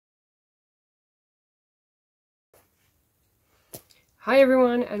Hi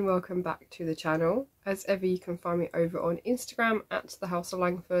everyone and welcome back to the channel. As ever, you can find me over on Instagram at the House of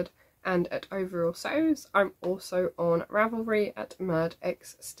Langford and at Overall Sews. I'm also on Ravelry at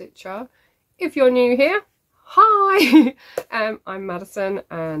MadXStitcher. If you're new here, hi! I'm Maddison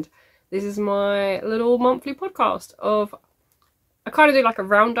and this is my little monthly podcast of, I kind of do like a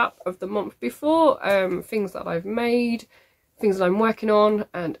roundup of the month before, things that I've made, things that I'm working on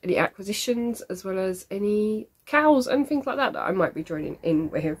and any acquisitions, as well as any cows and things like that I might be joining in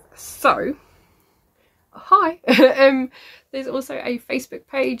with. So hi. There's also a Facebook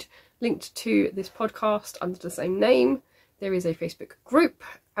page linked to this podcast under the same name. There is a Facebook group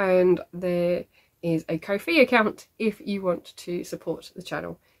and there is a Ko-fi account if you want to support the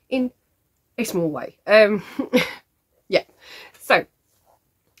channel in a small way. Yeah, so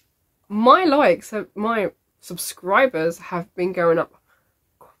my subscribers have been going up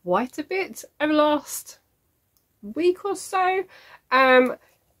quite a bit over the last week or so.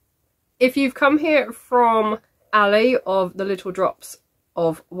 If you've come here from Ali of the Little Drops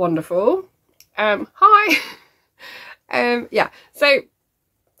of Wonderful, hi. Yeah, so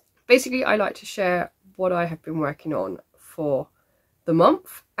basically I like to share what I have been working on for the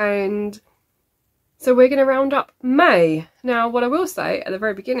month, and so we're going to round up May. Now what I will say at the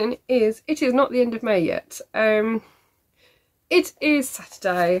very beginning is it is not the end of May yet. It is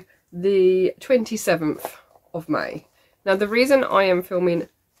Saturday the 27th of May. Now the reason I am filming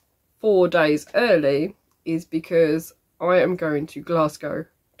 4 days early is because I am going to Glasgow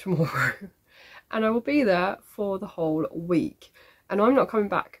tomorrow and I will be there for the whole week, and I'm not coming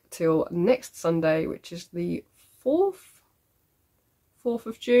back till next Sunday, which is the 4th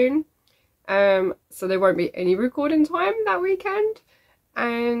of June. So there won't be any recording time that weekend,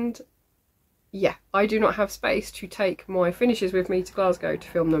 and yeah, I do not have space to take my finishes with me to Glasgow to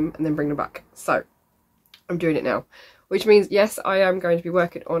film them and then bring them back. So I'm doing it now, which means yes, I am going to be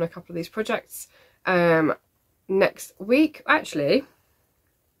working on a couple of these projects next week. Actually,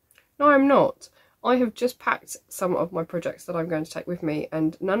 no, I'm not. I have just packed some of my projects that I'm going to take with me,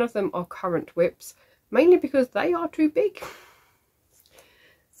 and none of them are current whips, mainly because they are too big.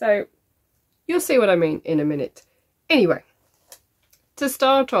 So you'll see what I mean in a minute. Anyway, to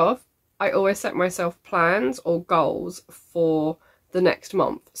start off, I always set myself plans or goals for the next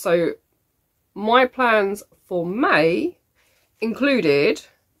month. So my plans for May included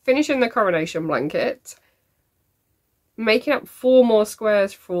finishing the coronation blanket, making up 4 more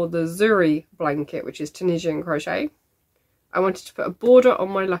squares for the Zuri blanket, which is Tunisian crochet. I wanted to put a border on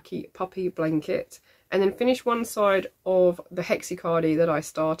my Lucky Puppy blanket and then finish one side of the Hexicardi that I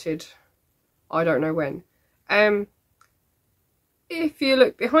started I don't know when. If you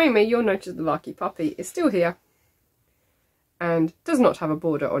look behind me, you'll notice the Lucky Puppy is still here and does not have a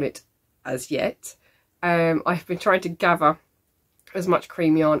border on it as yet. I've been trying to gather as much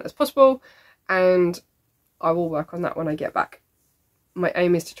cream yarn as possible, and I will work on that when I get back. My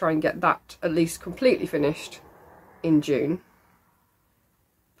aim is to try and get that at least completely finished in June,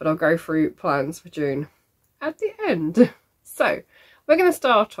 but I'll go through plans for June at the end. So we're going to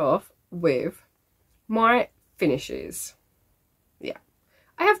start off with my finishes. Yeah,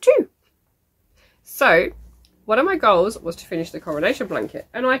 I have 2. So one of my goals was to finish the coronation blanket,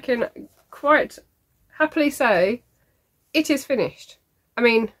 and I can quite happily say it is finished. I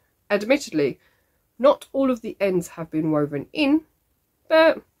mean, admittedly, not all of the ends have been woven in,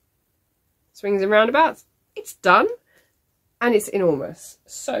 but swings and roundabouts, it's done, and it's enormous.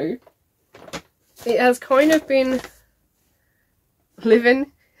 So it has kind of been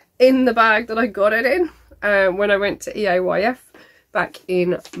living in the bag that I got it in when I went to EAYF back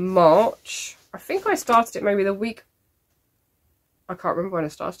in March. I think I started it maybe the week, I can't remember when I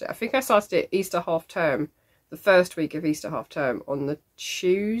started it. I think I started it Easter half term, the first week of Easter half term on the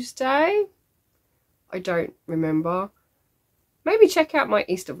Tuesday. I don't remember. Maybe check out my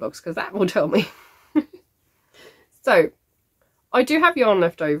Easter vlogs because that will tell me. So I do have yarn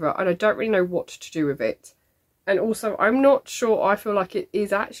left over and I don't really know what to do with it. And also I'm not sure I feel like it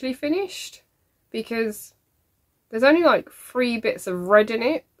is actually finished because there's only like 3 bits of red in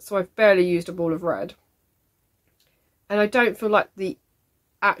it, so I've barely used a ball of red. And I don't feel like the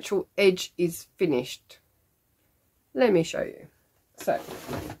actual edge is finished. Let me show you. So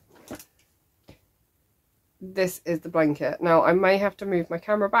this is the blanket. Now I may have to move my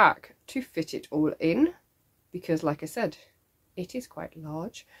camera back to fit it all in because, like I said, it is quite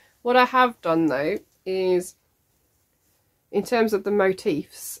large. What I have done though is, in terms of the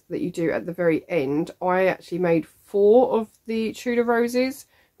motifs that you do at the very end, I actually made 4 of the Tudor roses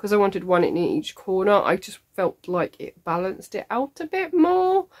because I wanted 1 in each corner. I just felt like it balanced it out a bit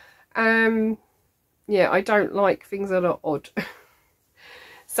more. Yeah, I don't like things that are odd.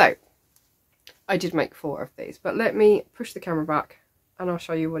 So I did make 4 of these, but let me push the camera back and I'll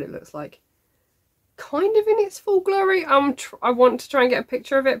show you what it looks like. Kind of in its full glory. I want to try and get a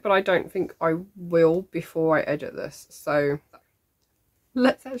picture of it, but I don't think I will before I edit this. So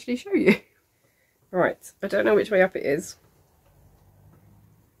let's actually show you. Right, I don't know which way up it is.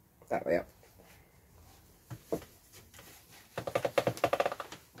 That way up.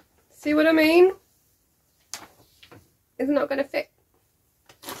 See what I mean? It's not going to fit.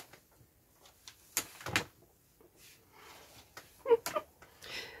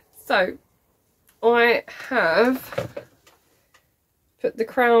 So I have put the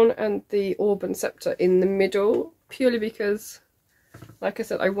crown and the orb and sceptre in the middle purely because, like I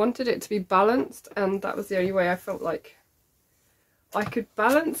said, I wanted it to be balanced, and that was the only way I felt like I could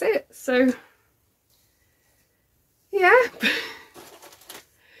balance it. So yeah.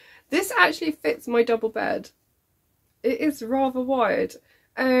 This actually fits my double bed. It is rather wide.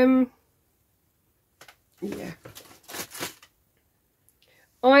 Yeah.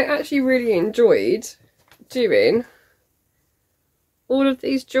 I actually really enjoyed doing all of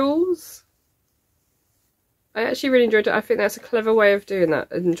these jewels. I actually really enjoyed it. I think that's a clever way of doing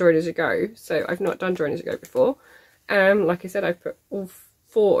that and drawing as you go. So I've not done drawing as you go before. Like I said, I've put all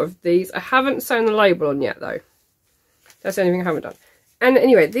 4 of these. I haven't sewn the label on yet though. That's the only thing I haven't done. And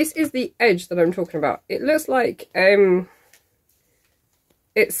anyway, this is the edge that I'm talking about. It looks like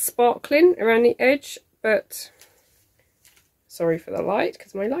it's sparkling around the edge, but sorry for the light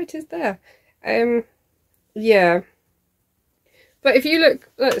because my light is there. Yeah. But if you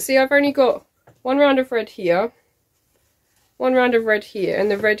look, see, I've only got 1 round of red here, 1 round of red here, and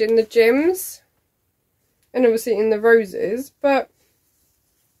the red in the gems, and obviously in the roses, but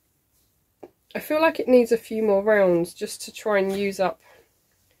I feel like it needs a few more rounds just to try and use up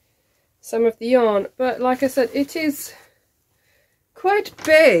some of the yarn. But like I said, it is quite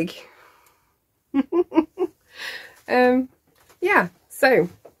big. Yeah, so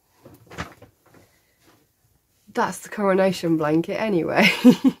that's the coronation blanket anyway.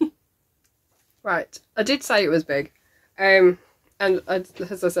 Right, I did say it was big, and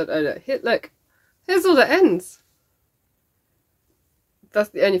as I said earlier, look, here's all the ends. That's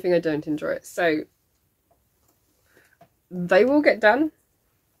the only thing I don't enjoy. So they will get done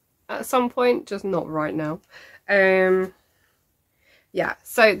at some point, just not right now. Yeah,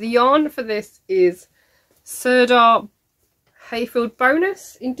 so the yarn for this is Sirdar Hayfield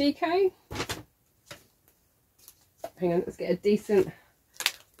Bonus in DK. Hang on, let's get a decent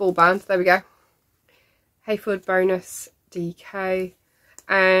ball band. There we go. Hayfield Bonus DK.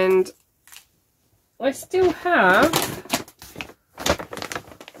 And I still have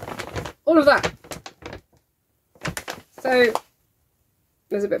all of that. So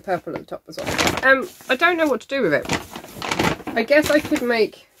there's a bit of purple at the top as well. I don't know what to do with it. I guess I could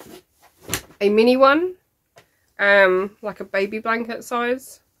make a mini one, like a baby blanket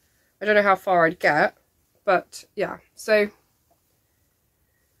size. I don't know how far I'd get, but yeah. So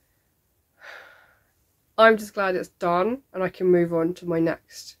I'm just glad it's done and I can move on to my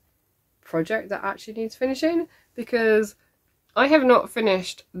next project that actually needs finishing, because I have not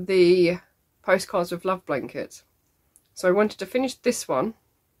finished the Postcards with Love blanket. So I wanted to finish this one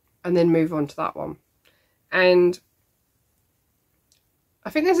and then move on to that one. And I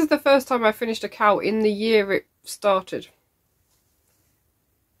think this is the first time I finished a cow in the year it started.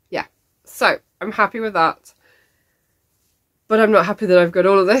 Yeah, so I'm happy with that. But I'm not happy that I've got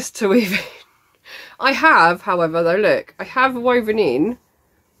all of this to weave in. I have, however, though, look, I have woven in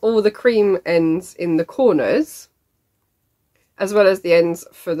all the cream ends in the corners, as well as the ends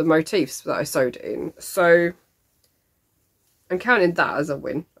for the motifs that I sewed in. So I'm counting that as a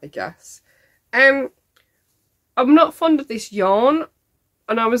win, I guess. I'm not fond of this yarn,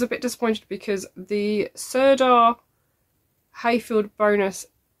 and I was a bit disappointed because the Sirdar Hayfield Bonus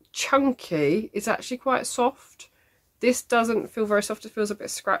Chunky is actually quite soft. This doesn't feel very soft, it feels a bit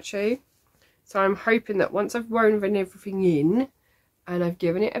scratchy. So I'm hoping that once I've woven everything in and I've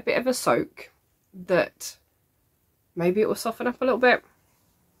given it a bit of a soak, that maybe it will soften up a little bit.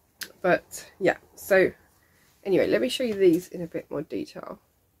 But yeah, so anyway, let me show you these in a bit more detail.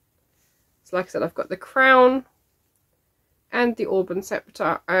 So like I said, I've got the crown and the orb and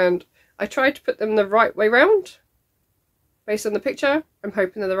sceptre, and I tried to put them the right way round based on the picture. I'm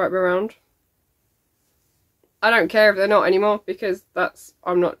hoping they're the right way around. I don't care if they're not anymore, because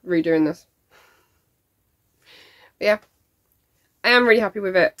I'm not redoing this. But yeah, I am really happy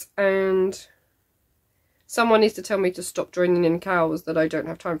with it, and someone needs to tell me to stop joining in cows that I don't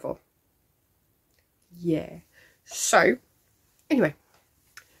have time for. Yeah. So, anyway,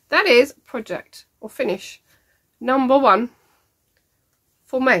 that is project or finish number 1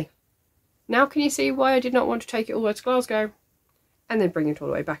 for May. Now can you see why I did not want to take it all the way to Glasgow and then bring it all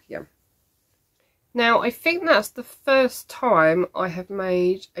the way back again? Now I think that's the first time I have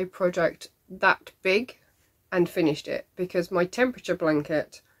made a project that big and finished it, because my temperature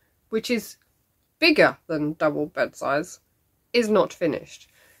blanket, which is bigger than double bed size, is not finished.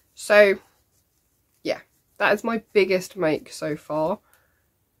 So yeah, that is my biggest make so far.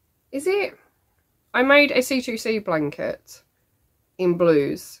 Is it? I made a C2C blanket in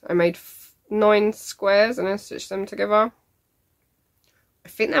blues. I made 9 squares and I stitched them together. I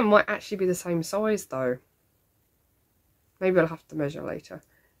think that might actually be the same size though. Maybe I'll have to measure later.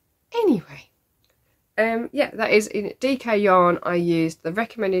 Anyway, yeah, that is in DK yarn. I used the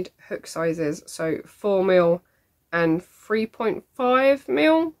recommended hook sizes, so 4mm and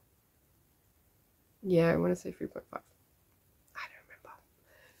 3.5mm. Yeah, I want to say 3.5. I don't remember.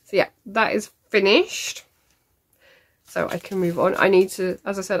 So yeah, that is finished. So I can move on. I need to,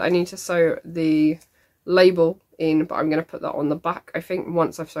 as I said, I need to sew the label in, but I'm going to put that on the back, I think,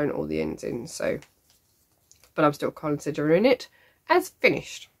 once I've sewn all the ends in. So, but I'm still considering it as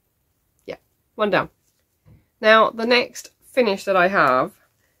finished. Yeah, one down. Now the next finish that I have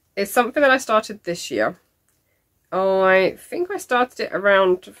is something that I started this year. I think I started it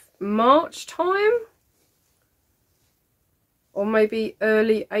around March time, or maybe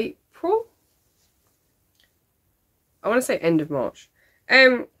early April. I want to say end of March.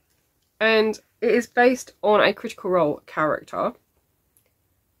 And it is based on a Critical Role character,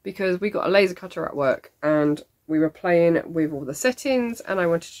 because we got a laser cutter at work and we were playing with all the settings, and I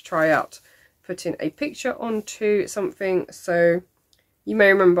wanted to try out putting a picture onto something. So you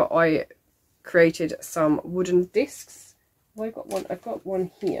may remember I created some wooden discs. Have I got one? I've got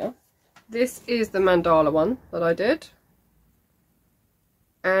one here. This is the mandala one that I did,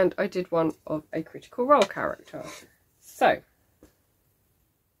 and I did one of a Critical Role character. So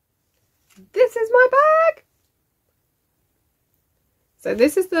this is my bag. So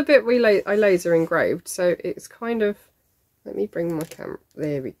this is the bit I laser engraved. So it's kind of, let me bring my camera,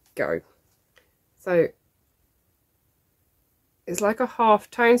 there we go. So it's like a half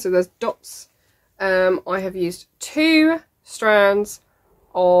tone, so there's dots. I have used 2 strands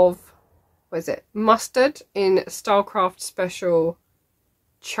of, what is it, mustard in Stylecraft Special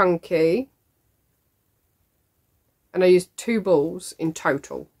Chunky, and I used 2 balls in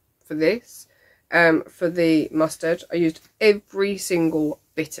total for this. For the mustard, I used every single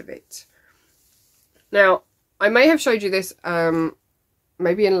bit of it. Now, I may have showed you this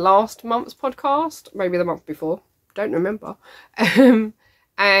maybe in last month's podcast, maybe the month before, don't remember.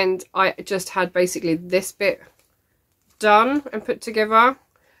 And I just had basically this bit done and put together,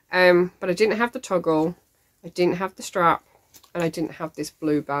 but I didn't have the toggle, I didn't have the strap, and I didn't have this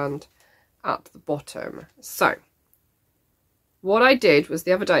blue band at the bottom. So what I did was,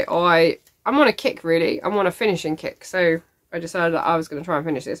 the other day, I'm on a kick really, I'm on a finishing kick, so I decided that I was going to try and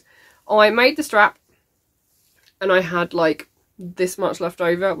finish this. I made the strap and I had like this much left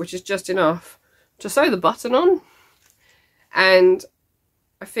over, which is just enough to sew the button on, and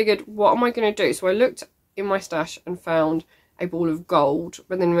I figured, what am I going to do? So I looked in my stash and found a ball of gold,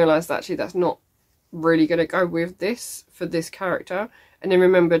 but then realised actually that's not really going to go with this for this character, and then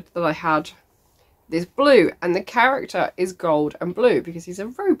remembered that I had this blue, and the character is gold and blue because he's a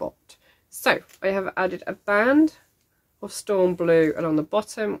robot. So I have added a band of storm blue along the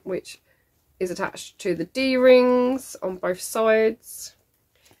bottom, which is attached to the D-rings on both sides,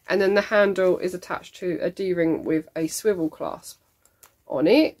 and then the handle is attached to a D-ring with a swivel clasp on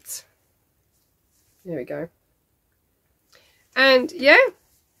it. There we go. And yeah,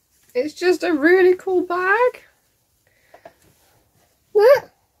 it's just a really cool bag. Yeah.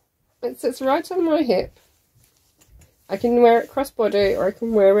 It sits right on my hip. I can wear it crossbody, or I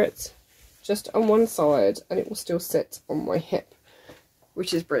can wear it just on one side and it will still sit on my hip,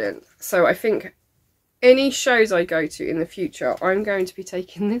 which is brilliant. So I think any shows I go to in the future, I'm going to be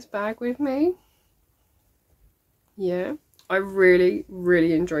taking this bag with me. Yeah, I really,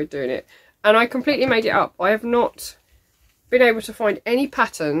 really enjoyed doing it. And I completely made it up. I have not been able to find any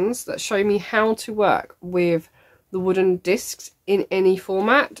patterns that show me how to work with the wooden discs in any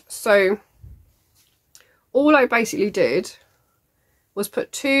format. So all I basically did was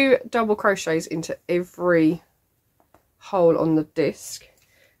put 2 double crochets into every hole on the disc,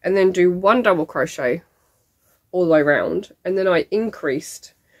 and then do 1 double crochet all the way around, and then I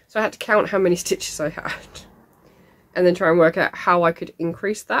increased, so I had to count how many stitches I had and then try and work out how I could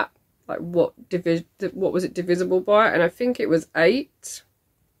increase that, like what was it divisible by, and I think it was 8.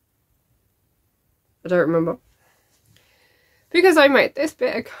 I don't remember, because I made this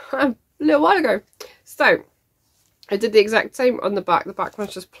bit a little while ago. So I did the exact same on the back. The back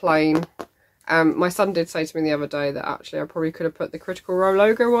one's just plain. My son did say to me the other day that actually I probably could have put the Critical Role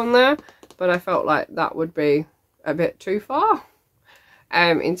logo on there, but I felt like that would be a bit too far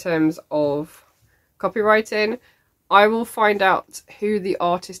in terms of copywriting. I will find out who the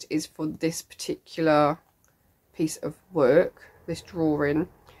artist is for this particular piece of work, this drawing.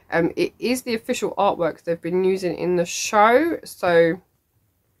 It is the official artwork they've been using in the show, so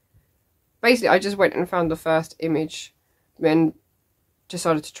basically I just went and found the first image and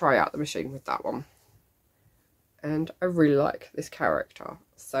decided to try out the machine with that one, and I really like this character.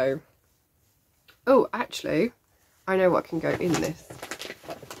 So, oh, actually I know what can go in this.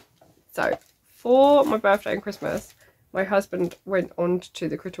 So for my birthday and Christmas, my husband went on to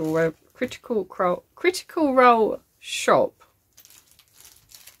the Critical Role shop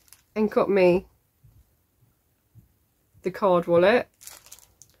and got me the card wallet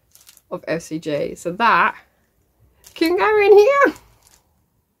of FCG, so that can go in here.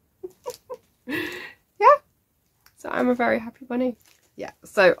 Yeah, so I'm a very happy bunny. Yeah,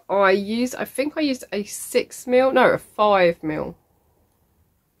 so I think I used a 6mm, no, a 5mm. I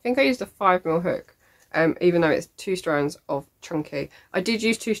think I used a 5mm hook, even though it's 2 strands of chunky. I did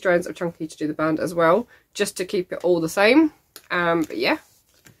use 2 strands of chunky to do the band as well, just to keep it all the same. But yeah,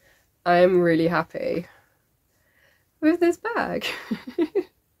 I am really happy with this bag.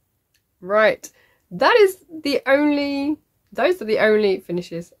 Right, those are the only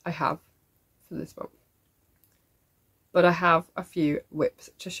finishes I have for this month. But I have a few whips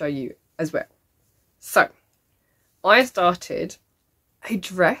to show you as well. So, I started a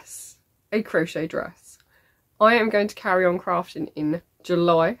dress, a crochet dress. I am going to carry on crafting in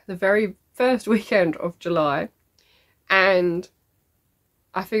July, the very first weekend of July. And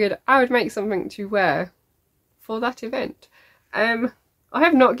I figured I would make something to wear for that event. I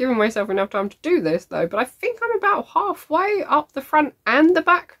have not given myself enough time to do this though, but I think I'm about halfway up the front and the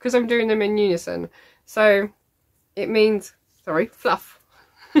back because I'm doing them in unison. So it means, sorry, fluff.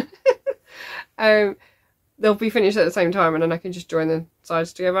 They'll be finished at the same time and then I can just join the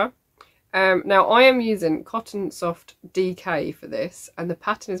sides together. Now I am using Cotton Soft DK for this, and the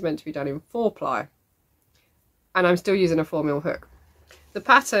pattern is meant to be done in 4-ply. And I'm still using a 4mm hook. The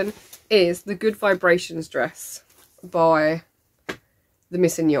pattern is the Good Vibrations dress by The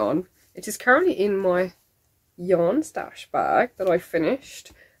Missing Yarn. It is currently in my yarn stash bag that I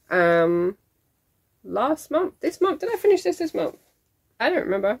finished last month. This month? Did I finish this month? I don't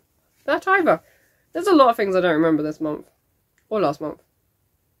remember that either. There's a lot of things I don't remember this month or last month.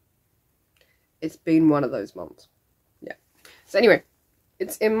 It's been one of those months. Yeah. So anyway,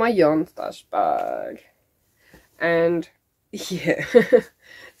 it's in my yarn stash bag. And yeah.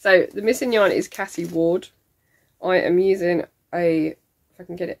 So the Missing Yarn is Cassie Ward. I am using a, if I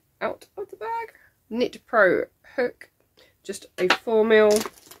can get it out of the bag, Knit Pro hook, just a 4mm,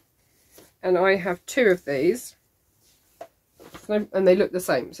 and I have 2 of these, and they look the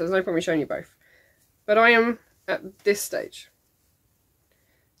same, so there's no point me showing you both. But I am at this stage,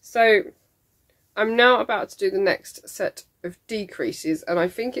 so I'm now about to do the next set of decreases, and I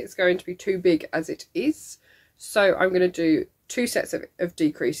think it's going to be too big as it is, so I'm going to do 2 sets of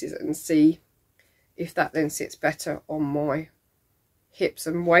decreases and see if that then sits better on my hips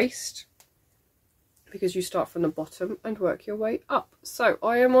and waist, because you start from the bottom and work your way up. So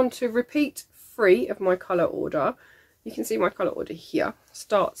I am on to repeat 3 of my colour order. You can see my colour order here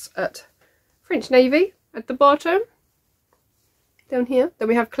starts at French Navy at the bottom, down here. Then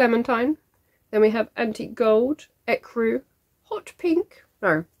we have Clementine, then we have Antique Gold, Ecru, Hot Pink,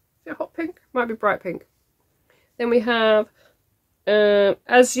 no, is it Hot Pink? Might be Bright Pink. Then we have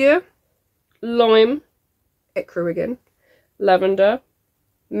Azure, Lime, Ecru again, Lavender,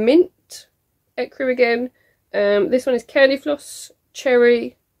 Mint, Ecru again. This one is Candy Floss,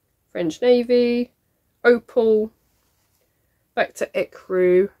 Cherry, French Navy, Opal, back to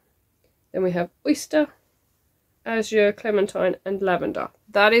Ecru. Then we have Oyster, Azure, Clementine and Lavender.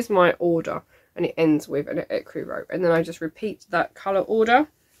 That is my order, and it ends with an Ecru row. And then I just repeat that colour order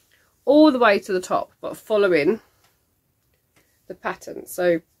all the way to the top, but following the pattern.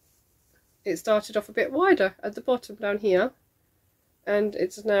 So it started off a bit wider at the bottom down here, and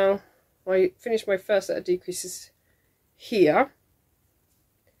it's now, I finished my first set of decreases here,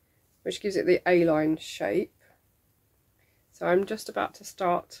 which gives it the A-line shape. So I'm just about to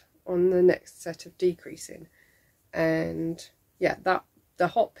start on the next set of decreasing, and yeah, that the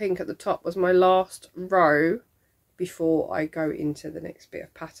hot pink at the top was my last row before I go into the next bit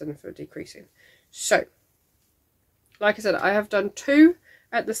of pattern for decreasing. So like I said, I have done 2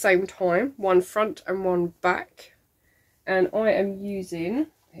 at the same time, 1 front and 1 back, and I am using,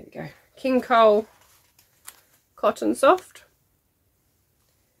 here we go, King Cole Cotton Soft,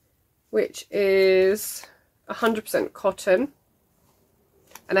 which is 100% cotton,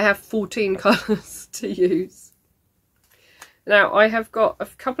 and I have 14 colours to use. Now I have got a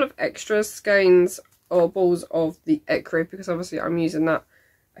couple of extra skeins or balls of the ecru, because obviously I'm using that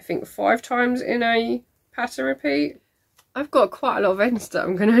I think 5 times in a pattern repeat. I've got quite a lot of ends that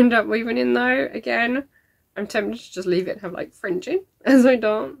I'm going to end up weaving in though. Again, I'm tempted to just leave it and have like Frenching as I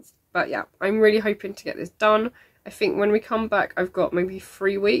dance. But yeah, I'm really hoping to get this done. I think when we come back, I've got maybe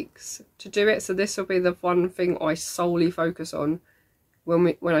 3 weeks to do it. So this will be the one thing I solely focus on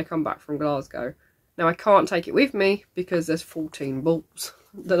when I come back from Glasgow. Now I can't take it with me because there's 14 balls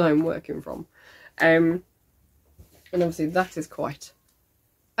that I'm working from. And obviously that is quite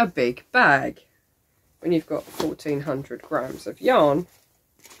a big bag when you've got 1400 grams of yarn.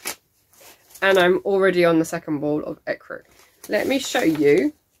 And I'm already on the second ball of ecru. Let me show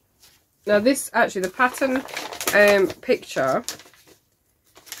you. Now this, actually the pattern picture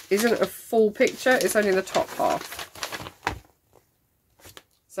isn't a full picture, it's only the top half.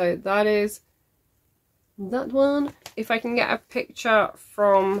 So that is that one. If I can get a picture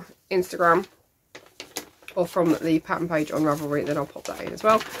from Instagram or from the pattern page on Ravelry, then I'll pop that in as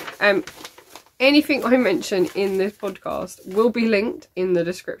well. Anything I mention in this podcast will be linked in the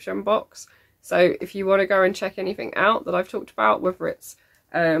description box. So if you want to go and check anything out that I've talked about, whether it's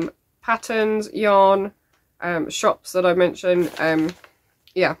patterns, yarn, shops that I mentioned,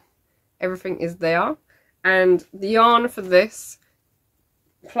 yeah, everything is there. And the yarn for this,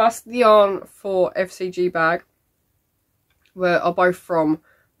 plus the yarn for FCG bag, are both from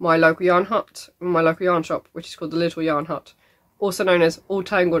my local yarn hut, my local yarn shop, which is called the Little Yarn Hut, also known as All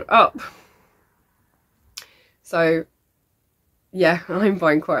Tangled Up. So yeah, I'm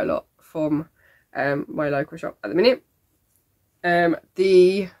buying quite a lot from my local shop at the minute.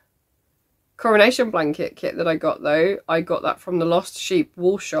 The coronation blanket kit that I got though, I got that from the Lost Sheep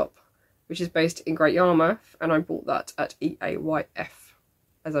wool shop, which is based in Great Yarmouth, and I bought that at EAYF,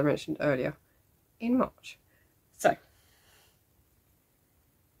 as I mentioned earlier, in March. So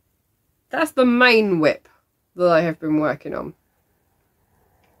that's the main whip that I have been working on.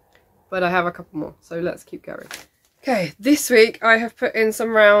 But I have a couple more, so let's keep going. Okay, this week I have put in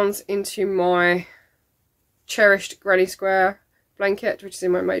some rounds into my cherished Granny Square blanket, which is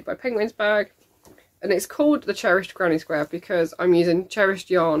in my Made by Penguins bag. And it's called the Cherished Granny Square because I'm using Cherished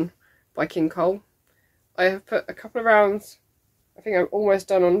Yarn by King Cole. I have put a couple of rounds, I think I'm almost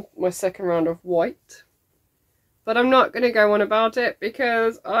done on my second round of white. But I'm not going to go on about it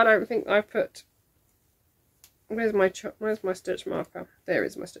because I don't think I've put... Where's my stitch marker? There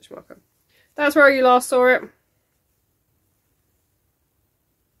is my stitch marker. That's where you last saw it.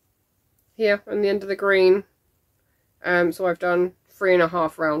 Here, on the end of the green. So I've done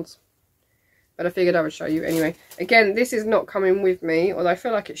 3.5 rounds. But I figured I would show you anyway. Again, this is not coming with me, although I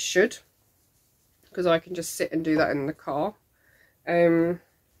feel like it should. Because I can just sit and do that in the car. I mean,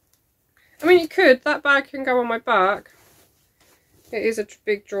 you could. That bag can go on my back. It is a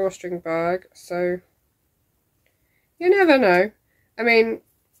big drawstring bag, so... You never know. I mean,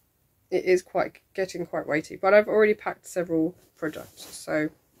 it is getting quite weighty, but I've already packed several products, so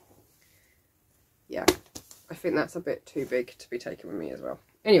yeah, I think that's a bit too big to be taken with me as well.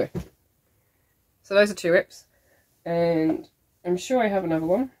 Anyway, so those are 2 whips, and I'm sure I have another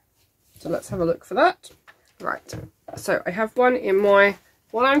one, so let's have a look for that. Right, so I have one in my,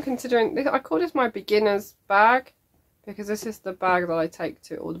 what I'm considering, I call this my beginner's bag, because this is the bag that I take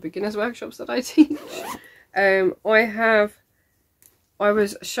to all the beginners workshops that I teach. I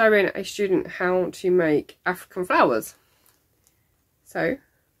was showing a student how to make African flowers. So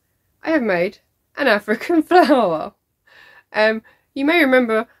I have made an African flower. You may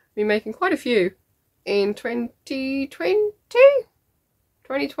remember me making quite a few in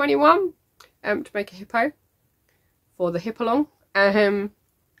 2021 to make a hippo for the hip-along.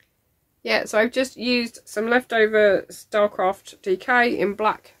 Yeah, so I've just used some leftover Starcraft DK in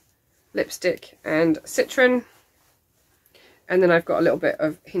black lipstick and citron, and then I've got a little bit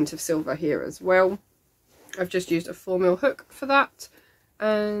of hint of silver here as well. I've just used a 4mm hook for that,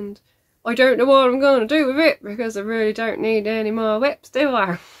 and I don't know what I'm going to do with it because I really don't need any more whips, do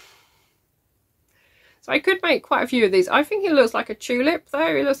I? So I could make quite a few of these. I think it looks like a tulip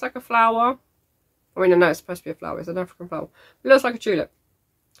though. It looks like a flower. I mean, I know it's supposed to be a flower, it's an African flower. It looks like a tulip.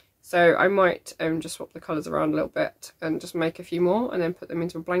 So I might just swap the colours around a little bit and just make a few more and then put them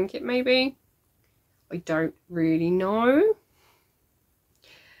into a blanket maybe. I don't really know.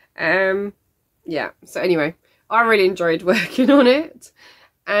 Yeah, so anyway, I really enjoyed working on it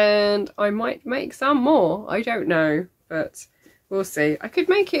and I might make some more. I don't know, but we'll see. I could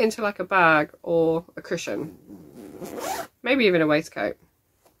make it into like a bag or a cushion. maybe even a waistcoat.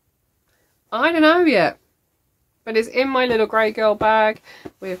 I don't know yet, but it's in my little grey girl bag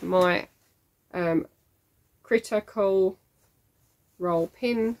with my critical roll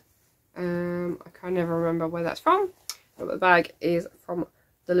pin. I can never remember where that's from, but the bag is from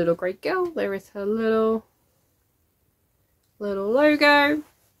the little grey girl. There is her little logo.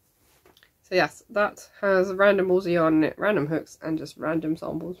 So yes, that has random balls of yarn in it, random hooks, and just random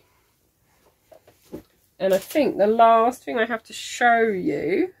samples. And I think the last thing I have to show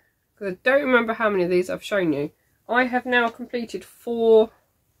you, because I don't remember how many of these I've shown you, I have now completed 4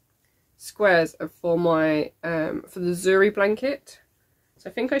 squares for my for the Zuri blanket. So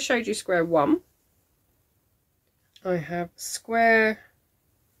I think I showed you square 1. I have square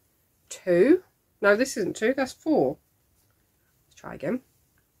 2. No, this isn't 2, that's 4. Let's try again.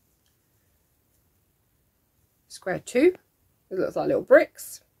 Square 2, it looks like little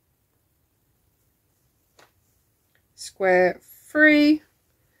bricks. Square 3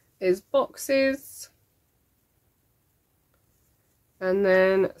 is boxes. And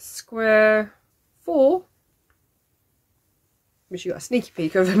then square 4, which you got a sneaky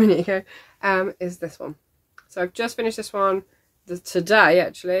peek of a minute ago, is this one. So I've just finished this one today,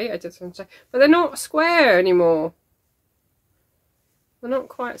 actually. I did some today, but they're not square anymore. They're not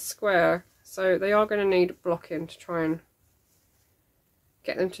quite square. So they are going to need blocking to try and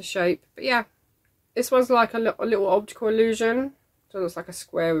get them to shape. But yeah, this one's like a little optical illusion. So it looks like a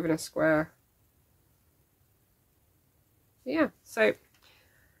square within a square. Yeah, so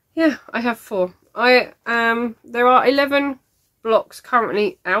yeah, I have 4. There are 11 blocks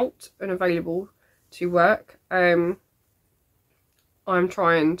currently out and available to work. I'm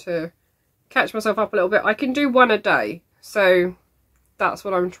trying to catch myself up a little bit. I can do 1 a day, so that's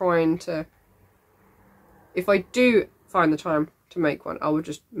what I'm trying to. If I do find the time to make one, I will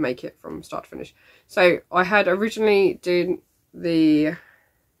just make it from start to finish. So I had originally did I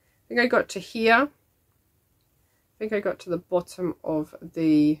think I got to here. I think I got to the bottom of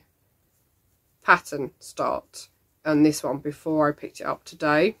the pattern start and this one before I picked it up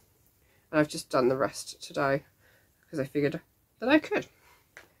today. And I've just done the rest today because I figured that I could.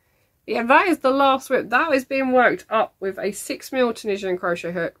 Yeah, that is the last whip. That is being worked up with a 6mm Tunisian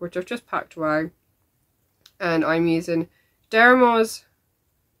crochet hook, which I've just packed away. And I'm using Deramo's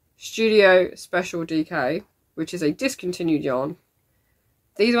Studio Special DK, which is a discontinued yarn.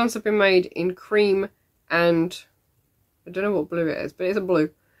 These ones have been made in cream and I don't know what blue it is, but it's a blue.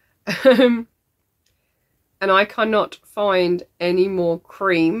 And I cannot find any more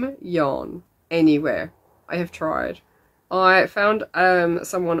cream yarn anywhere. I have tried. I found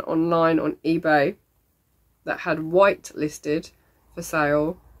someone online on eBay that had white listed for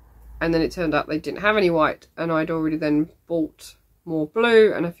sale, and then it turned out they didn't have any white, and I'd already then bought more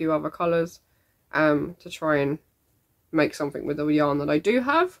blue and a few other colours to try and make something with the yarn that I do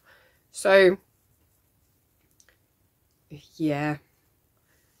have. So yeah,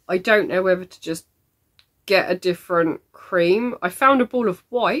 I don't know whether to just get a different cream. I found a ball of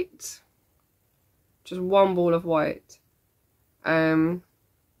white, just one ball of white,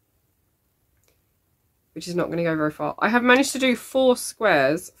 which is not going to go very far. I have managed to do 4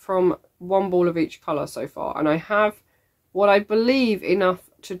 squares from one ball of each colour so far, and I have what I believe enough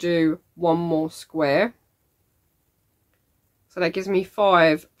to do 1 more square. So that gives me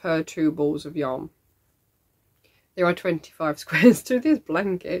 5 per 2 balls of yarn. There are 25 squares to this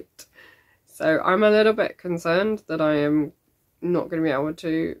blanket. So I'm a little bit concerned that I am not going to be able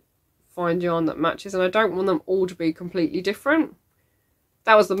to find yarn that matches, and I don't want them all to be completely different.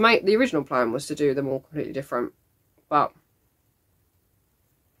 That was the original plan, was to do them all completely different. But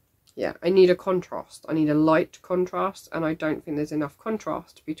yeah, I need a contrast. I need a light contrast, and I don't think there's enough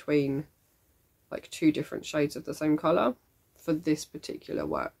contrast between like 2 different shades of the same colour for this particular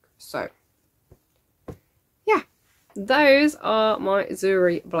work. So yeah, those are my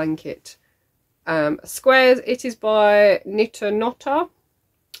Zuri blanket squares. It is by Knit Knotter.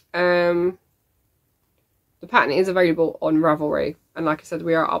 The pattern is available on Ravelry, and like I said,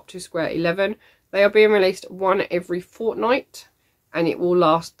 we are up to square 11. They are being released 1 every fortnight, and it will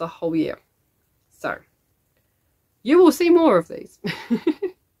last the whole year. So you will see more of these.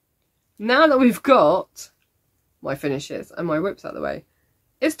 Now that we've got my finishes and my whips out of the way,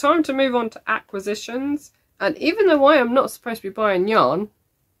 it's time to move on to acquisitions. And even though I am not supposed to be buying yarn,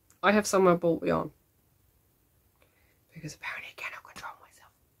 I have somewhere bought yarn, because apparently I cannot control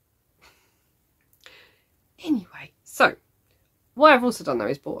myself. Anyway, so what I've also done though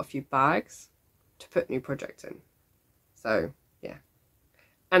is bought a few bags to put new projects in. So yeah,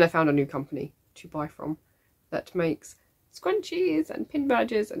 and I found a new company to buy from that makes scrunchies and pin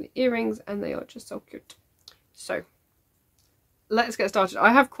badges and earrings, and they are just so cute. So let's get started.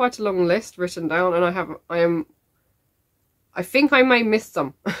 I have quite a long list written down, and I think I may miss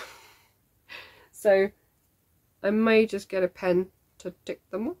some. So I may just get a pen to tick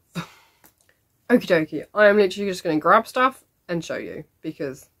them off. Okie dokie, I am literally just going to grab stuff and show you,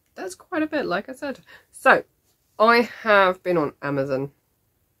 because there's quite a bit, like I said. So I have been on Amazon.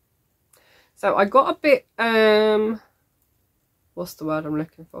 So I got a bit, what's the word I'm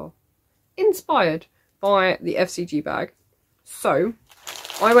looking for? Inspired by the FCG bag. So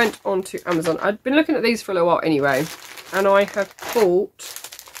I went onto Amazon. I'd been looking at these for a little while anyway, and I have bought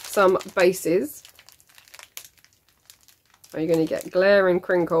some bases. Are you going to get glare and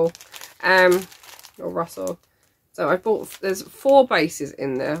crinkle or rustle? So I bought, there's 4 bases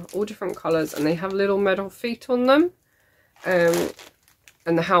in there, all different colours, and they have little metal feet on them, and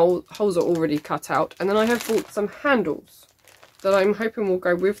the holes are already cut out. And then I have bought some handles that I'm hoping will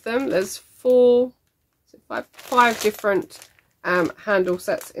go with them. There's 5 different handle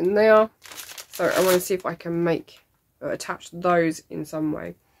sets in there, so I want to see if I can attach those in some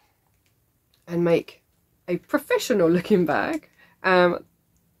way and make a professional looking bag. The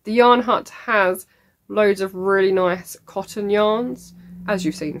Yarn Hut has loads of really nice cotton yarns, as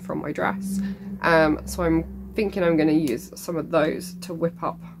you've seen from my dress, so I'm thinking I'm going to use some of those to whip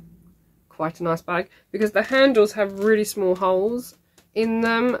up quite a nice bag, because the handles have really small holes in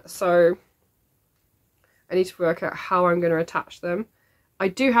them, so I need to work out how I'm going to attach them. I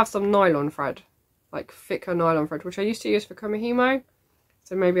do have some nylon thread, like thicker nylon thread, which I used to use for Kumihimo,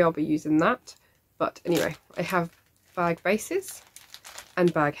 so maybe I'll be using that. But anyway, I have bag bases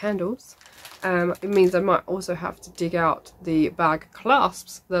and bag handles. It means I might also have to dig out the bag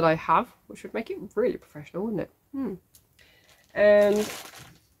clasps that I have, which would make it really professional, wouldn't it? And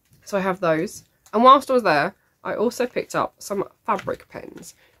so I have those. And whilst I was there, I also picked up some fabric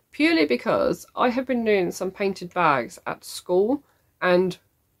pens, purely because I have been doing some painted bags at school and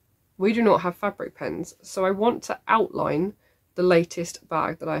we do not have fabric pens. So I want to outline the latest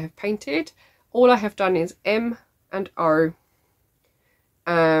bag that I have painted. All I have done is M and O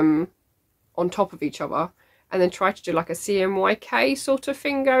on top of each other, and then try to do like a CMYK sort of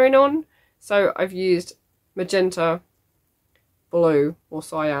thing going on. So I've used magenta, blue or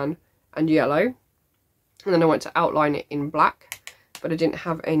cyan and yellow, and then I went to outline it in black, but I didn't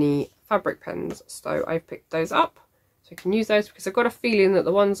have any fabric pens, so I picked those up so I can use those, because I've got a feeling that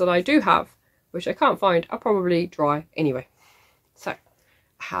the ones that I do have, which I can't find, are probably dry anyway. So I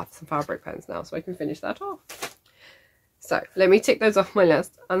have some fabric pens now, so I can finish that off. So let me tick those off my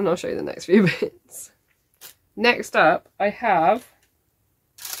list and I'll show you the next few bits. Next up, I have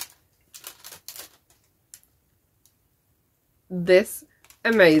this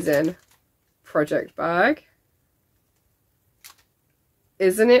amazing project bag.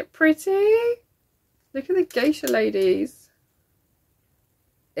 Isn't it pretty? Look at the geisha ladies.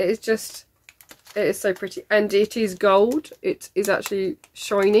 It is so pretty, and it is gold. It is actually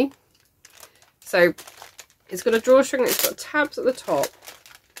shiny. So it's got a drawstring, it's got tabs at the top,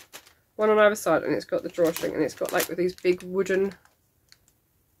 one on either side, and it's got the drawstring, and it's got like with these big wooden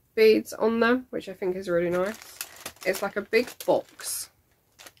beads on them, which I think is really nice. It's like a big box,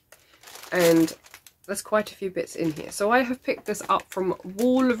 and there's quite a few bits in here. So I have picked this up from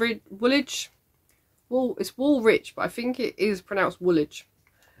Woolwich, it's Woolrich, but I think it is pronounced Woolwich.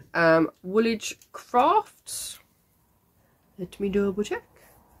 Woolwich Crafts. Let me double check.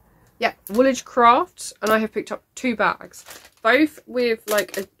 Yeah, Woolwich Crafts, and I have picked up 2 bags, both with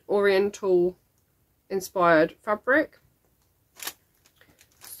like an oriental inspired fabric.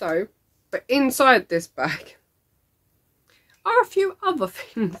 So, but inside this bag are a few other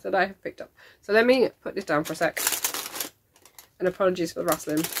things that I have picked up. So let me put this down for a sec, and apologies for the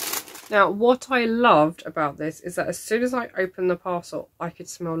rustling. Now, what I loved about this is that as soon as I opened the parcel, I could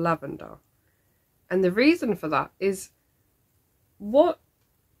smell lavender. And the reason for that is what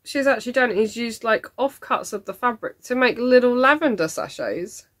she's actually done is used like offcuts of the fabric to make little lavender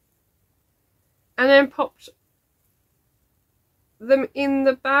sachets, and then popped them in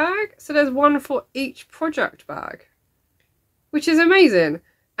the bag. So there's one for each project bag, which is amazing.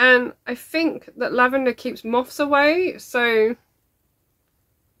 And I think that lavender keeps moths away, so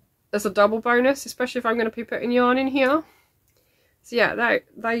there's a double bonus, especially if I'm going to be putting yarn in here. So yeah,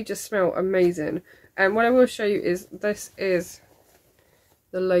 they just smell amazing. And what I will show you is this is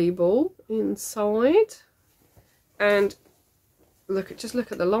the label inside, and just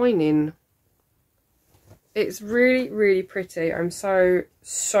look at the lining. It's really, really pretty. I'm so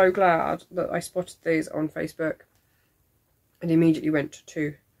glad that I spotted these on Facebook and immediately went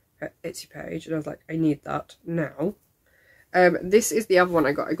to her Etsy page, and I was like, I need that now. This is the other one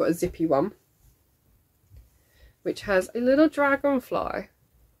I got. I got a zippy one. which has a little dragonfly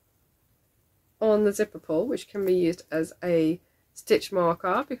on the zipper pull, which can be used as a stitch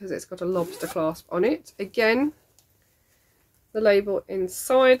marker because it's got a lobster clasp on it. Again, the label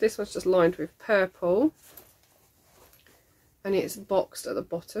inside, this one's just lined with purple, and it's boxed at the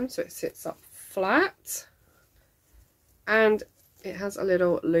bottom so it sits up flat, and it has a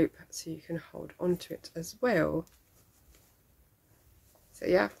little loop so you can hold onto it as well. So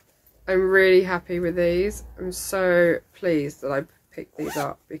yeah, I'm really happy with these. I'm so pleased that I picked these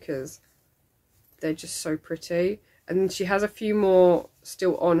up because they're just so pretty. And she has a few more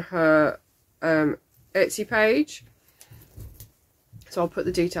still on her Etsy page, so I'll put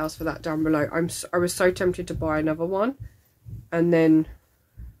the details for that down below. I was so tempted to buy another one, and then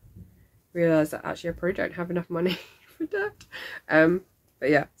realised that actually I probably don't have enough money for that. But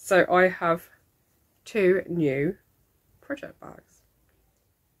yeah, so I have 2 new project bags.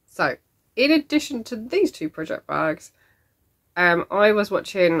 So in addition to these 2 project bags, I was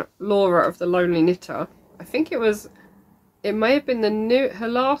watching Laura of the Lonely Knitter. I think it may have been her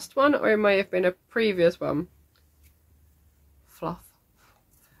last one, or it may have been a previous one. Fluff.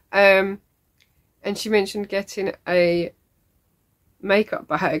 And she mentioned getting a makeup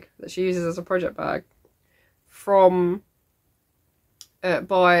bag that she uses as a project bag from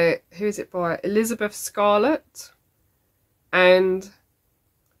by Elizabeth Scarlett. And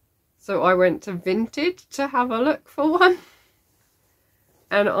so I went to Vinted to have a look for one,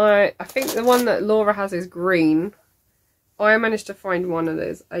 and I think the one that Laura has is green. I managed to find one that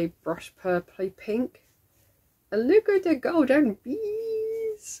is a brush purpley pink, and look at the golden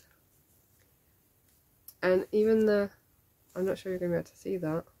bees. And even I'm not sure you're going to be able to see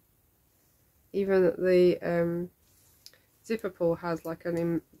that, even the zipper pull has like an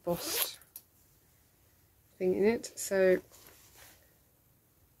embossed thing in it. So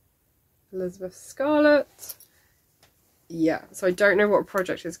Elizabeth Scarlett, yeah, so I don't know what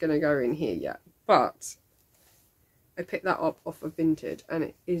project is going to go in here yet, but I picked that up off of Vinted, and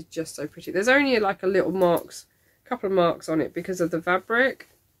it is just so pretty. There's only like a couple of marks on it because of the fabric,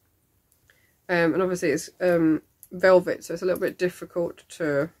 and obviously it's velvet, so it's a little bit difficult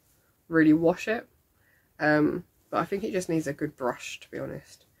to really wash it, but I think it just needs a good brush, to be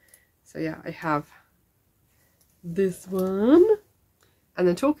honest. So yeah, I have this one. And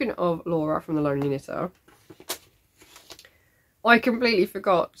then, talking of Laura from the Lonely Knitter, I completely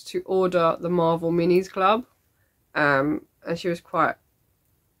forgot to order the Marvel Minis Club, and she was quite,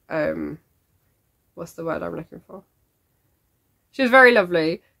 what's the word I'm looking for? She was very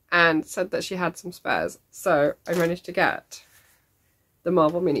lovely and said that she had some spares, so I managed to get the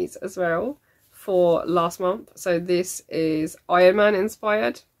Marvel Minis as well for last month. So this is Iron Man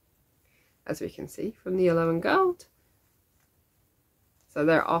inspired, as we can see from the yellow and gold. So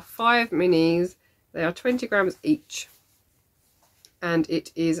there are 5 minis, they are 20 grams each, and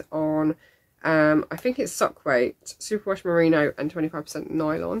it is on, I think it's sock weight, superwash merino and 25%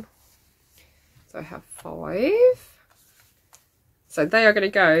 nylon. So I have 5. So they are going to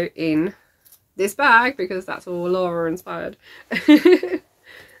go in this bag because that's all Laura inspired. So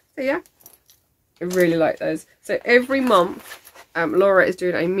yeah, I really like those. So every month Laura is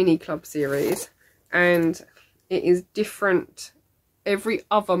doing a mini club series, and it is different. Every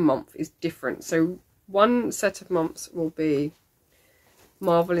other month is different. So one set of months will be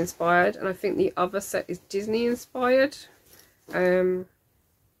Marvel inspired, and I think the other set is Disney inspired. Yeah,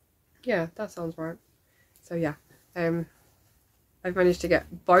 that sounds right. So yeah, I've managed to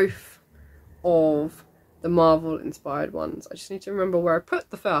get both of the Marvel inspired ones. I just need to remember where I put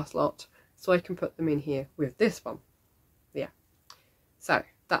the first lot so I can put them in here with this one. Yeah, so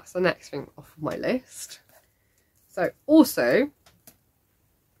that's the next thing off of my list. So also,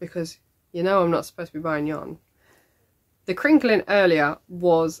 because you know I'm not supposed to be buying yarn, the crinkling earlier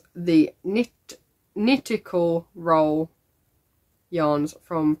was the Knitical Roll yarns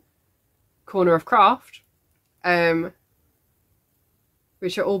from Corner of Craft,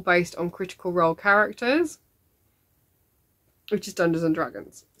 which are all based on Critical Role characters, which is Dungeons and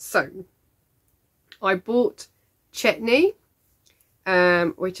Dragons. So I bought Chetney,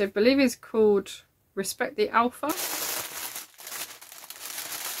 which I believe is called Respect the Alpha.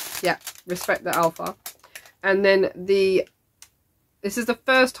 Yeah, Respect the Alpha. And then this is the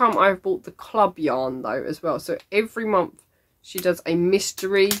first time I've bought the club yarn though as well. So every month she does a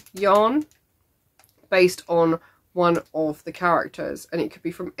mystery yarn based on one of the characters, and it could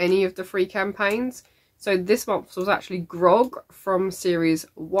be from any of the free campaigns. So this month was actually Grog from series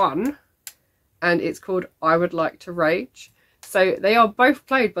 1, and it's called I Would Like to Rage. So they are both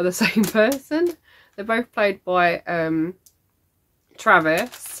played by the same person. They're both played by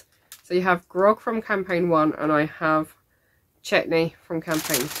Travis. So So you have Grog from campaign 1 and I have Chetney from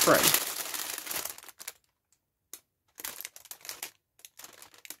campaign 3.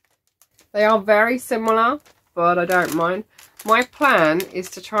 They are very similar, but I don't mind. My plan is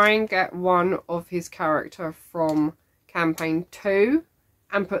to try and get one of his character from campaign 2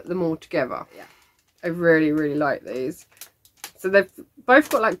 and put them all together. Yeah, I really, really like these. So they've both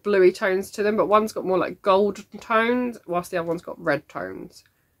got like bluey tones to them, but one's got more like gold tones, whilst the other one's got red tones.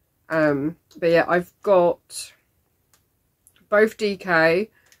 But yeah, I've got both DK,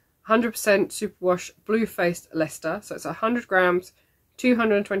 100% superwash blue-faced Leicester. So it's 100 grams,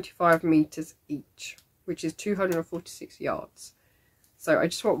 225 meters each, which is 246 yards. So I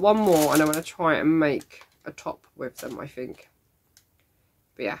just want one more and I'm going to try and make a top with them, I think.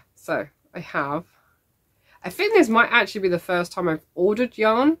 But yeah, so I think this might actually be the first time I've ordered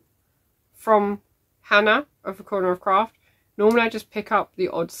yarn from Hannah of the Corner of Craft. Normally I just pick up the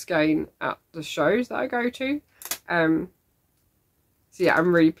odd skein at the shows that I go to. So yeah,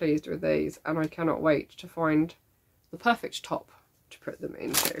 I'm really pleased with these and I cannot wait to find the perfect top to put them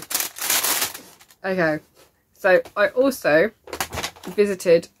into. Okay, so I also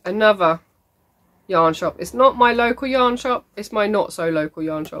visited another yarn shop. It's not my local yarn shop, it's my not so local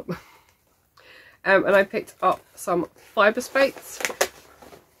yarn shop. And I picked up some fibre spates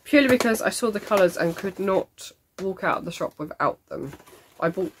purely because I saw the colours and could not walk out of the shop without them. I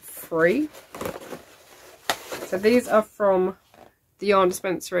bought 3. So these are from the Yarn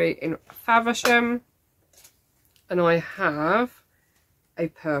Dispensary in Faversham, and I have a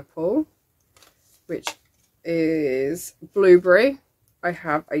purple, which is blueberry. I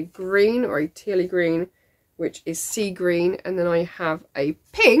have a green or a tealy green, which is sea green, and then I have a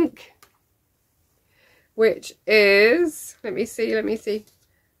pink, which is, let me see,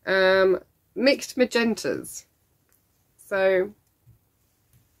 mixed magentas. So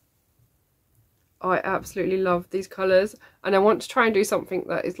I absolutely love these colours, and I want to try and do something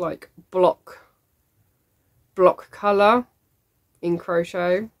that is like block colour in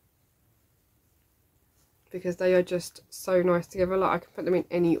crochet, because they are just so nice together. Like I can put them in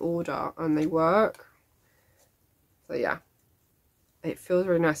any order and they work. So yeah, it feels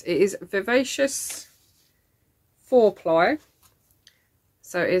really nice. It is Vivacious 4-ply,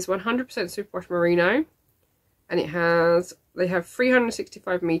 so it is 100% superwash merino, and they have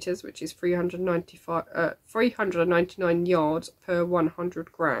 365 meters, which is 399 yards per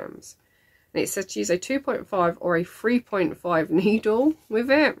 100 grams, and it says to use a 2.5 or a 3.5 needle with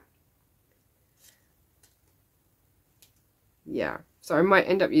it. Yeah, so I might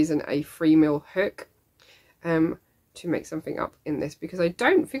end up using a 3mm hook to make something up in this, because I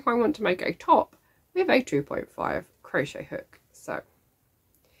don't think I want to make a top with a 2.5 crochet hook. So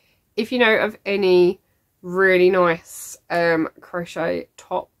if you know of any really nice crochet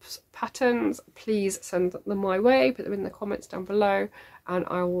tops patterns, please send them my way, put them in the comments down below and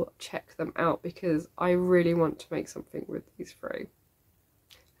I will check them out, because I really want to make something with these 3.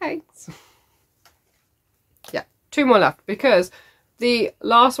 Thanks. Yeah, 2 more left, because the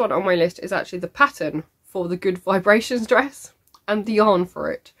last one on my list is actually the pattern for the Good Vibrations dress and the yarn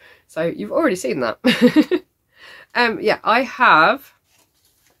for it. So you've already seen that. Yeah, I have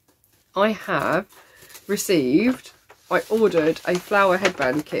received, I ordered a flower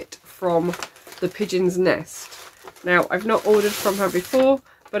headband kit from the Pigeon's Nest. Now, I've not ordered from her before,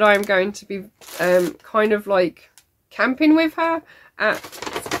 but I'm going to be kind of like camping with her at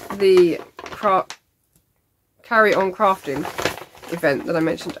the Carry On Crafting event that I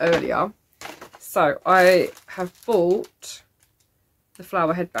mentioned earlier. So I have bought the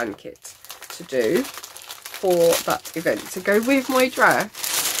flower headband kit to do for that event to go with my dress.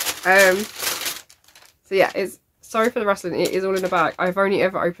 So yeah, sorry for the rustling, it is all in a bag. I've only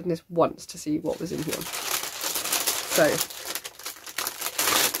ever opened this once to see what was in here. So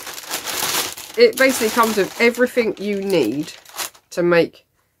it basically comes with everything you need to make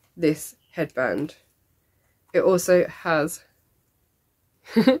this headband. It also has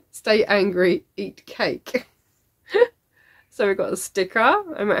stay angry, eat cake. So we've got a sticker.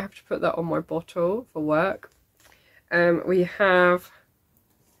 I might have to put that on my bottle for work. We have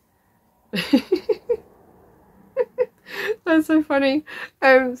that's so funny.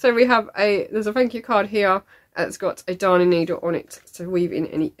 So we have there's a thank you card here. It's got a darning needle on it to weave in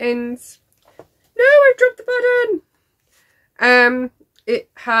any ends. No, I've dropped the button. It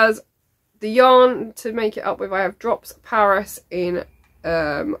has the yarn to make it up with. I have Drops Paris in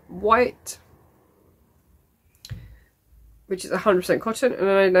white, which is 100% cotton,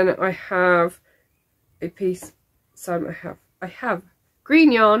 and then I have a piece. So I have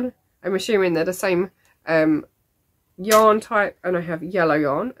green yarn. I'm assuming they're the same yarn type and I have yellow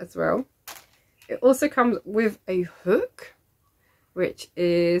yarn as well. It also comes with a hook, which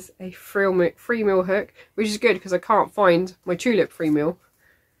is a 3mm hook, which is good because I can't find my tulip 3mm,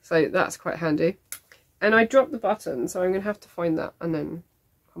 so that's quite handy. And I dropped the button, so I'm going to have to find that and then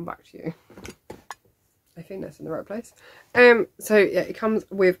come back to you. I think that's in the right place. So yeah, it comes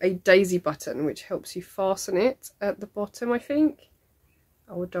with a daisy button, which helps you fasten it at the bottom, I think.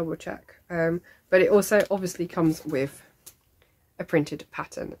 I will double check. But it also obviously comes with a printed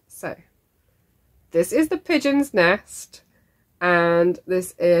pattern. So this is the pigeon's nest, and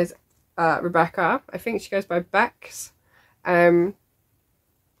this is Rebecca. I think she goes by Bex, or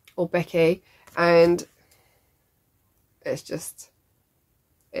Becky, and it's just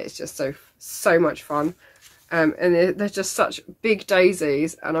so much fun. And they're just such big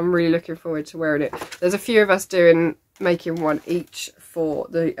daisies, and I'm really looking forward to wearing it. There's a few of us making one each for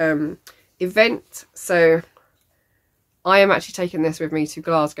the event, so I am actually taking this with me to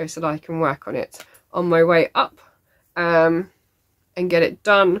Glasgow so that I can work on it on my way up, and get it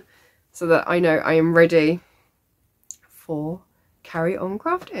done so that I know I am ready for carry on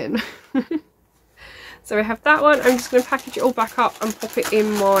crafting. So I have that one. I'm just going to package it all back up and pop it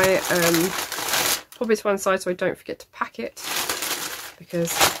in my pop it to one side so I don't forget to pack it,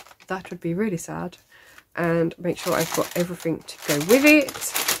 because that would be really sad. And make sure I've got everything to go with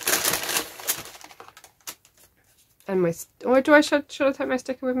it. And my, should I take my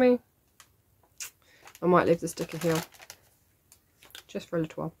sticker with me? I might leave the sticker here just for a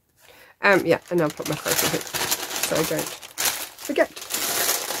little while. Yeah, and I'll put my frozen hook so I don't forget.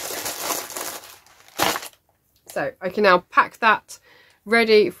 So I can now pack that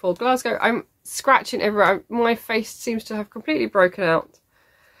ready for Glasgow. I'm scratching everywhere. My face seems to have completely broken out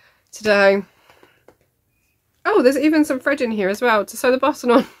today. Oh, there's even some thread in here as well to sew the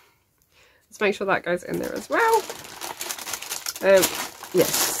button on. Let's make sure that goes in there as well.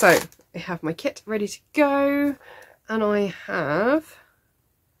 Yes, so I have my kit ready to go, and I have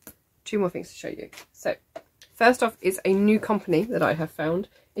 2 more things to show you. So first off is a new company that I have found.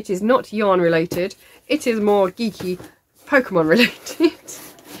 It is not yarn related, it is more geeky Pokemon related.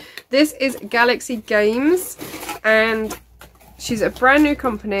 This is Galaxy Games, and she's a brand new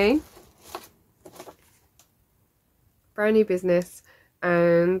company, brand new business,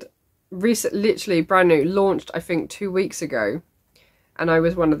 and literally brand new, launched I think 2 weeks ago, and I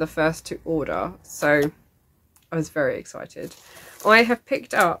was one of the first to order, so I was very excited. I have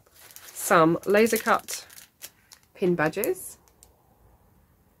picked up some laser cut pin badges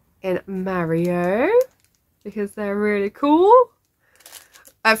in Mario because they're really cool.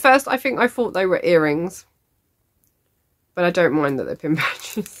 At first I thought they were earrings, but I don't mind that they're pin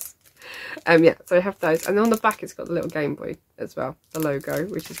badges. Yeah, so I have those, and on the back it's got the little Game Boy as well, the logo,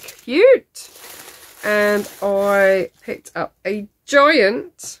 which is cute. And I picked up a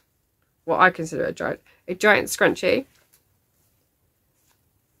giant, what I consider a giant scrunchie.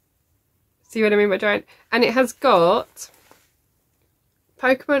 See what I mean by giant? And it has got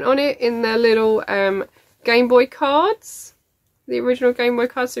Pokemon on it in their little Game Boy cards, the original Game Boy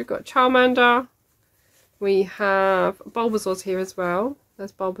cards. So we've got Charmander, we have Bulbasaur's here as well.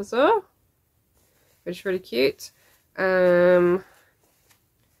 There's Bulbasaur, which is really cute. On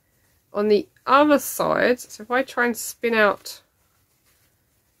the other side, so if I try and spin out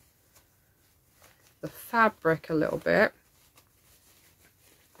the fabric a little bit,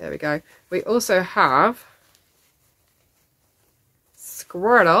 there we go. We also have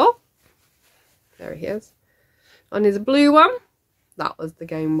Squirtle. There he is. On his blue one. That was the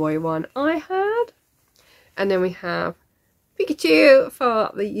Game Boy one I had. And then we have Pikachu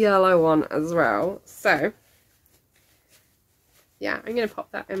for the yellow one as well. So, yeah, I'm going to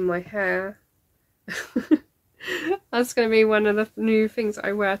pop that in my hair. That's going to be one of the new things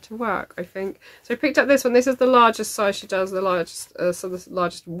I wear to work, I think. So I picked up this one. This is the largest size she does, the largest, so the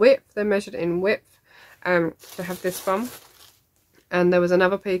largest width. They're measured in width. So I have this one. And there was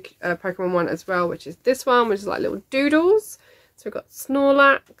another Pokemon one as well, which is this one, which is like little doodles. So we've got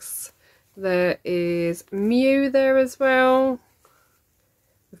Snorlax. There is Mew there as well.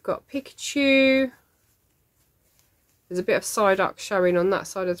 We've got Pikachu. There's a bit of Psyduck showing on that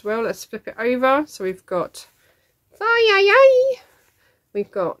side as well. Let's flip it over. So we've got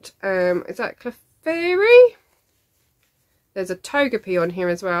we've got is that Clefairy? There's a Togepi on here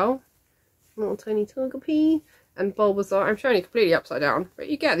as well. Little tiny Togepi. And Bulbasaur. I'm showing you completely upside down, but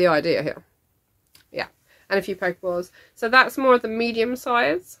you get the idea here. Yeah. And a few Pokeballs. So that's more of the medium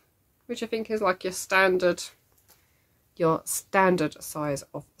size, which I think is like your standard size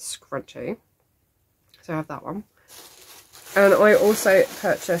of scrunchie. So I have that one. And I also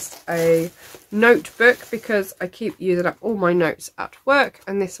purchased a notebook because I keep using up all my notes at work,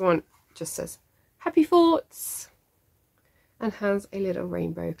 and this one just says happy thoughts and has a little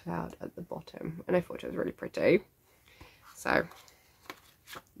rainbow cloud at the bottom, and I thought it was really pretty. So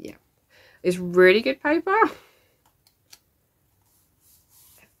yeah, it's really good paper.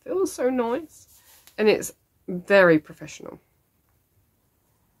 It feels so nice and it's very professional.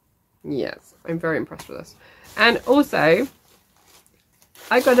 Yes, I'm very impressed with this. And also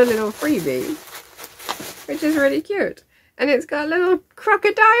I got a little freebie which is really cute, and it's got little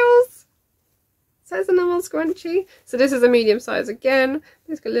crocodiles. Says a little scrunchie. So this is a medium size again.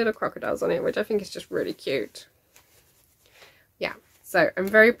 It's got little crocodiles on it, which I think is just really cute. Yeah, so I'm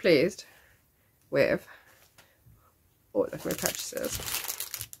very pleased with all of my purchases.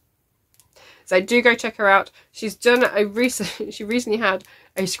 So do go check her out. She's done a she recently had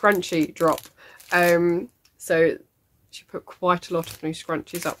a scrunchie drop. So she put quite a lot of new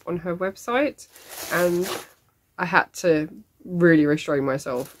scrunchies up on her website, and I had to really restrain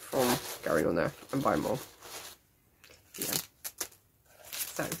myself from going on there and buying more. Yeah.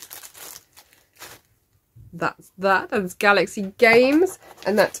 So that's that. That's Galaxy Games,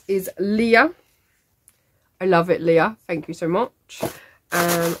 and that is Leah. I love it, Leah. Thank you so much.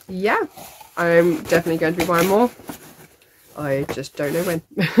 Yeah, I'm definitely going to be buying more. I just don't know when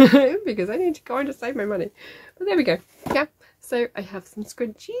because I need to kind of save my money. But there we go. Yeah, so I have some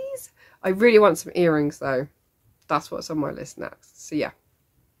scrunchies. I really want some earrings though. That's what's on my list next. So yeah,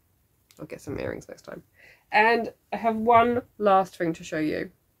 I'll get some earrings next time. And I have one last thing to show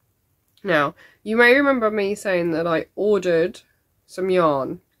you. Now, you may remember me saying that I ordered some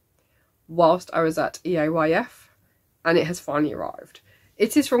yarn whilst I was at EAYF, and it has finally arrived.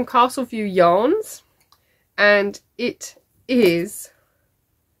 It is from Castleview Yarns, and it is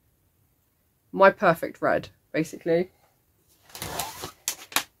my perfect red, basically.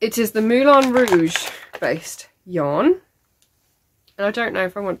 It is the Moulin Rouge based yarn, and I don't know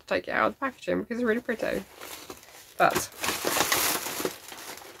if I want to take it out of the packaging because it's really pretty, but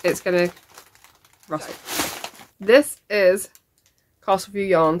it's gonna rustle. This is Castleview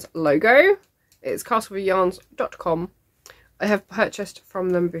Yarns logo. It's castleviewyarns.com. I have purchased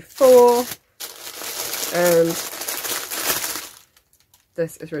from them before, and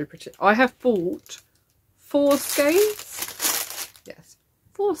this is really pretty. I have bought 4 skeins, yes,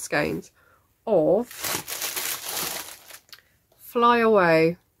 4 skeins of Fly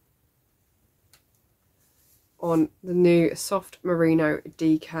Away on the new soft merino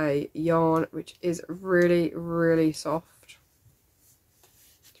DK yarn, which is really, really soft.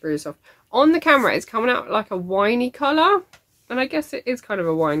 It's really soft. On the camera it's coming out like a winey colour, and I guess it is kind of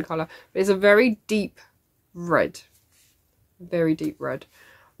a wine colour, but it's a very deep red. Very deep red.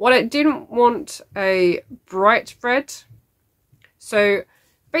 What I didn't want a bright red, so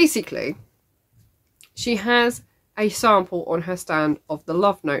basically she has a sample on her stand of the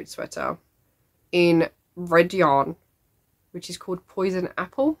Love Note sweater in red yarn, which is called Poison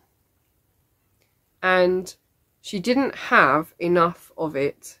Apple, and she didn't have enough of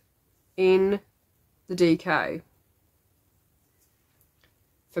it in the DK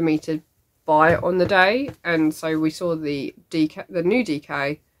for me to buy it on the day, and so we saw the DK, the new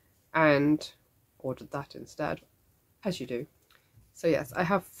DK, and ordered that instead, as you do. So yes, I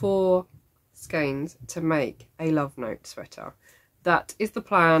have 4 skeins to make a Love Note sweater. That is the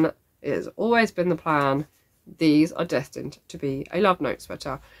plan. It has always been the plan. These are destined to be a Love Note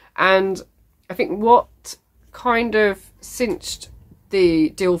sweater, and I think what kind of cinched the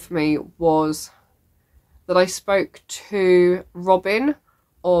deal for me was that I spoke to Robin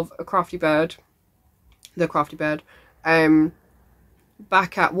of the Crafty Bird,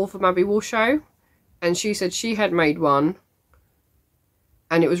 back at Waltham Abbey Wool Show, and she said she had made one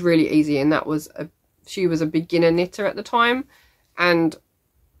and it was really easy, and that was she was a beginner knitter at the time, and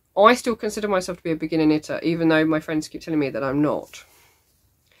I still consider myself to be a beginner knitter, even though my friends keep telling me that I'm not.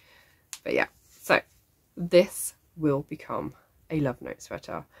 But yeah, so this will become a Love Note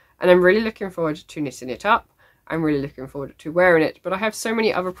sweater, and I'm really looking forward to knitting it up. I'm really looking forward to wearing it, but I have so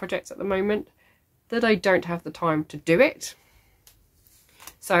many other projects at the moment that I don't have the time to do it.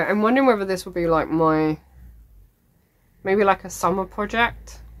 So I'm wondering whether this will be like my, maybe like a summer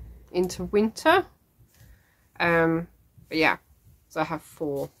project into winter. But yeah, so I have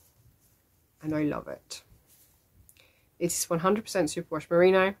 4 and I love it. It's 100% superwash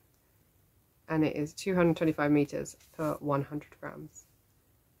merino, and it is 225 meters per 100 grams.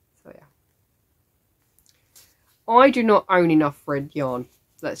 So yeah. I do not own enough red yarn,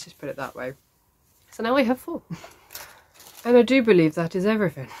 let's just put it that way. So now I have 4. And I do believe that is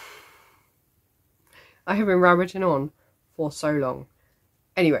everything. I have been rabbiting on for so long.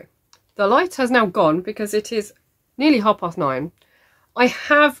 Anyway, the light has now gone because it is nearly 9:30. I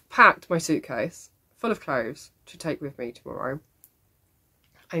have packed my suitcase full of clothes to take with me tomorrow.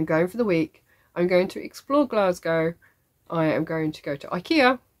 I'm going for the week. I'm going to explore Glasgow. I am going to go to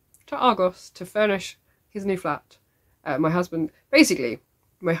IKEA, to Argos, to furnish his new flat. My husband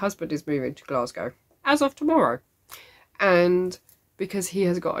is moving to Glasgow as of tomorrow. And because he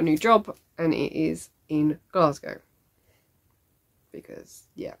has got a new job and it is in Glasgow. Because,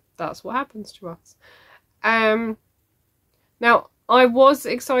 yeah, that's what happens to us. Now, I was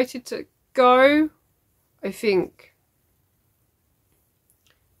excited to go. I think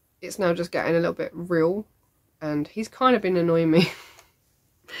it's now just getting a little bit real. And he's kind of been annoying me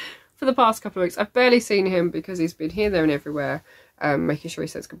for the past couple of weeks. I've barely seen him because he's been here, there and everywhere. Making sure he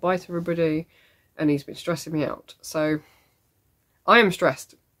says goodbye to everybody. And he's been stressing me out. So I am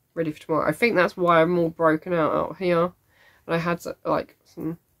stressed, ready for tomorrow. I think that's why I'm all broken out here. And I had like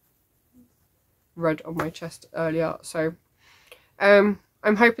some red on my chest earlier. So I'm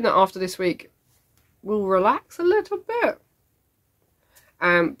hoping that after this week we'll relax a little bit.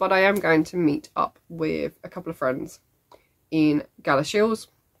 But I am going to meet up with a couple of friends in Glasgow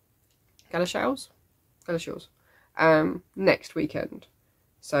next weekend.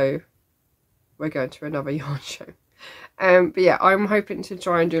 So we're going to another yarn show. But yeah, I'm hoping to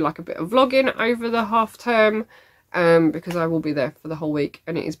try and do like a bit of vlogging over the half term, because I will be there for the whole week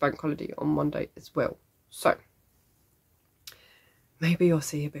and it is bank holiday on Monday as well. So maybe you'll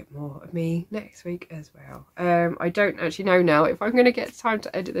see a bit more of me next week as well. I don't actually know now if I'm going to get time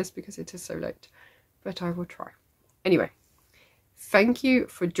to edit this because it is so late, but I will try. Anyway, thank you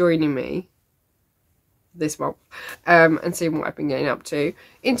for joining me this month and seeing what I've been getting up to.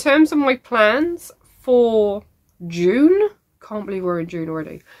 In terms of my plans for June, can't believe we're in June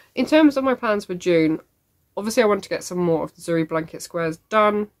already. In terms of my plans for June, obviously I want to get some more of the Zuri blanket squares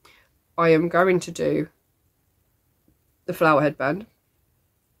done. I am going to do the flower headband,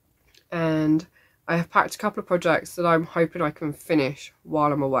 and I have packed a couple of projects that I'm hoping I can finish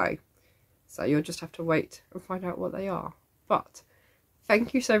while I'm away. So you'll just have to wait and find out what they are. But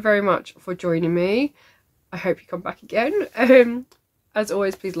thank you so very much for joining me. I hope you come back again. As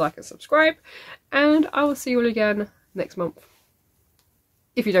always, please like and subscribe, and I will see you all again next month,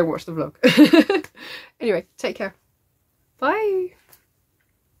 if you don't watch the vlog. Anyway, take care. Bye.